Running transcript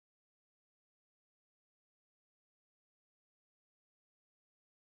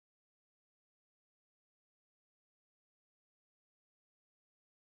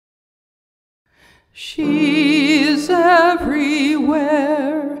She is everywhere,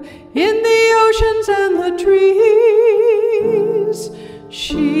 in the oceans and the trees.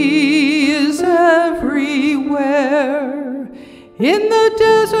 She is everywhere, in the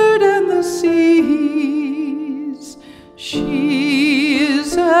desert and the seas. She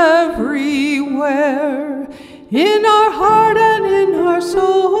is everywhere, in our heart and in our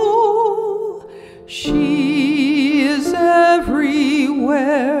soul. She is everywhere,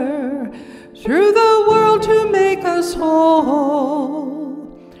 through the world to make us whole.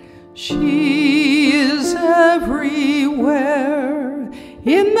 She is everywhere,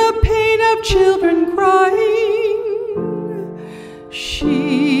 in the pain of children crying.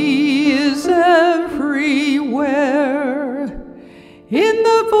 She is everywhere, in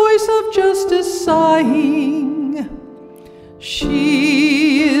the voice of justice sighing.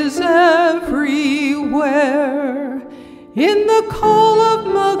 She is everywhere, in the call of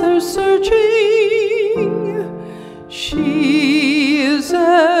mothers searching. She is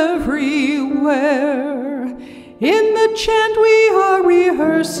everywhere, in the chant we are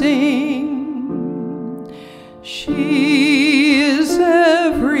rehearsing. She is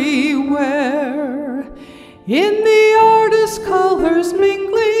everywhere, in the artist's colors mingling.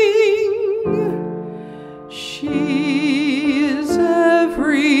 She is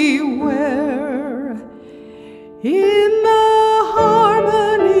everywhere, in the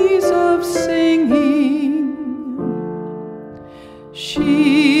harmonies of singing.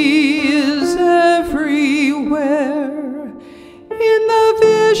 She is everywhere, in the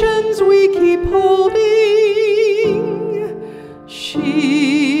visions we keep holding.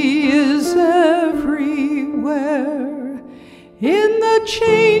 She is everywhere, in the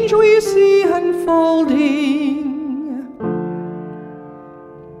change we see unfolding.